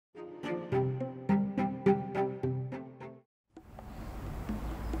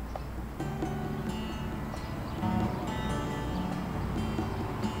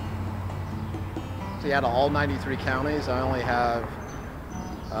50 out of all 93 counties. I only have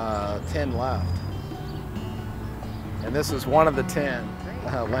 10 left. And this is one of the 10,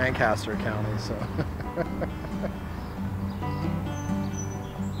 Lancaster County. So.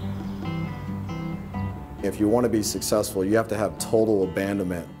 If you want to be successful, you have to have total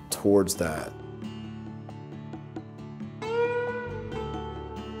abandonment towards that.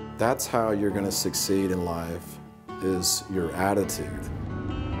 That's how you're going to succeed in life, is your attitude.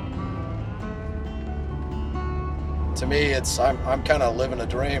 To me, I'm kind of living a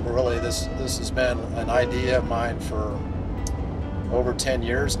dream, really. This has been an idea of mine for over 10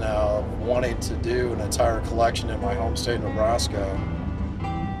 years now, of wanting to do an entire collection in my home state, Nebraska.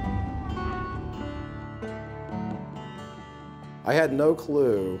 I had no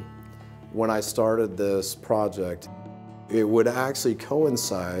clue when I started this project it would actually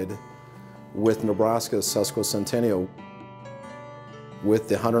coincide with Nebraska's sesquicentennial, with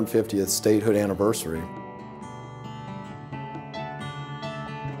the 150th statehood anniversary.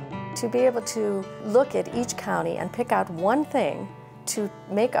 To be able to look at each county and pick out one thing to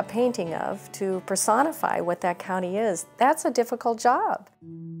make a painting of, to personify what that county is, that's a difficult job.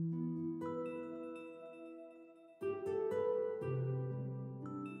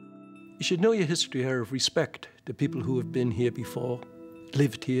 You should know your history out of respect to people who have been here before,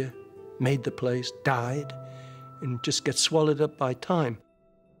 lived here, made the place, died, and just get swallowed up by time.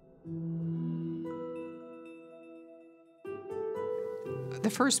 The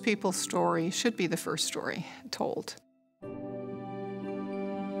first people's story should be the first story told.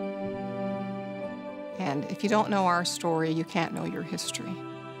 And if you don't know our story, you can't know your history.